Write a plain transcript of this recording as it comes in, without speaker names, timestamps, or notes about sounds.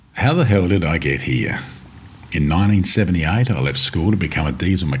How the hell did I get here? In 1978, I left school to become a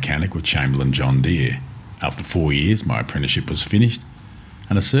diesel mechanic with Chamberlain John Deere. After 4 years, my apprenticeship was finished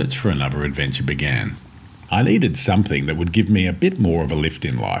and a search for another adventure began. I needed something that would give me a bit more of a lift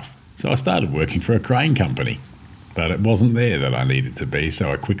in life, so I started working for a crane company. But it wasn't there that I needed to be,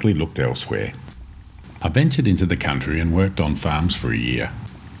 so I quickly looked elsewhere. I ventured into the country and worked on farms for a year.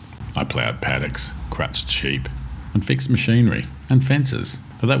 I ploughed paddocks, crutched sheep, and fixed machinery and fences,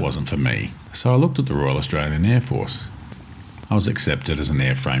 but that wasn't for me, so I looked at the Royal Australian Air Force. I was accepted as an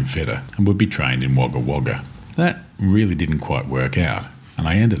airframe fitter and would be trained in Wagga Wagga. That really didn't quite work out, and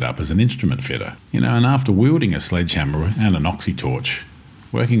I ended up as an instrument fitter. And after wielding a sledgehammer and an oxy-torch,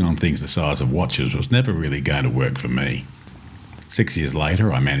 working on things the size of watches was never really going to work for me. 6 years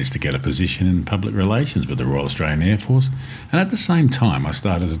later, I managed to get a position in public relations with the Royal Australian Air Force, and at the same time I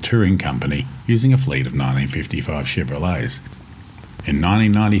started a touring company using a fleet of 1955 Chevrolets. In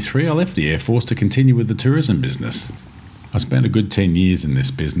 1993, I left the Air Force to continue with the tourism business. I spent a good 10 years in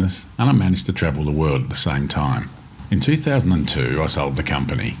this business, and I managed to travel the world at the same time. In 2002, I sold the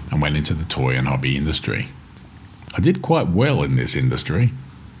company and went into the toy and hobby industry. I did quite well in this industry,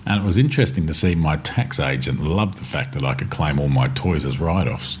 and it was interesting to see my tax agent love the fact that I could claim all my toys as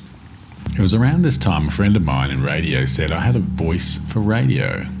write-offs. It was around this time a friend of mine in radio said I had a voice for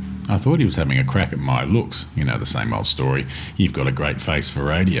radio. I thought he was having a crack at my looks, the same old story, you've got a great face for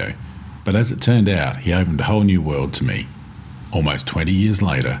radio. But as it turned out, he opened a whole new world to me. Almost 20 years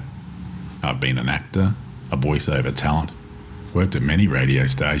later, I've been an actor, a voiceover talent, worked at many radio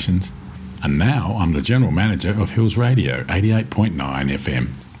stations, and now I'm the general manager of Hills Radio 88.9 FM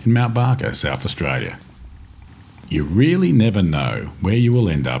in Mount Barker, South Australia. You really never know where you will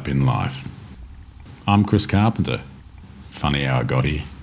end up in life. I'm Chris Carpenter. Funny how I got here.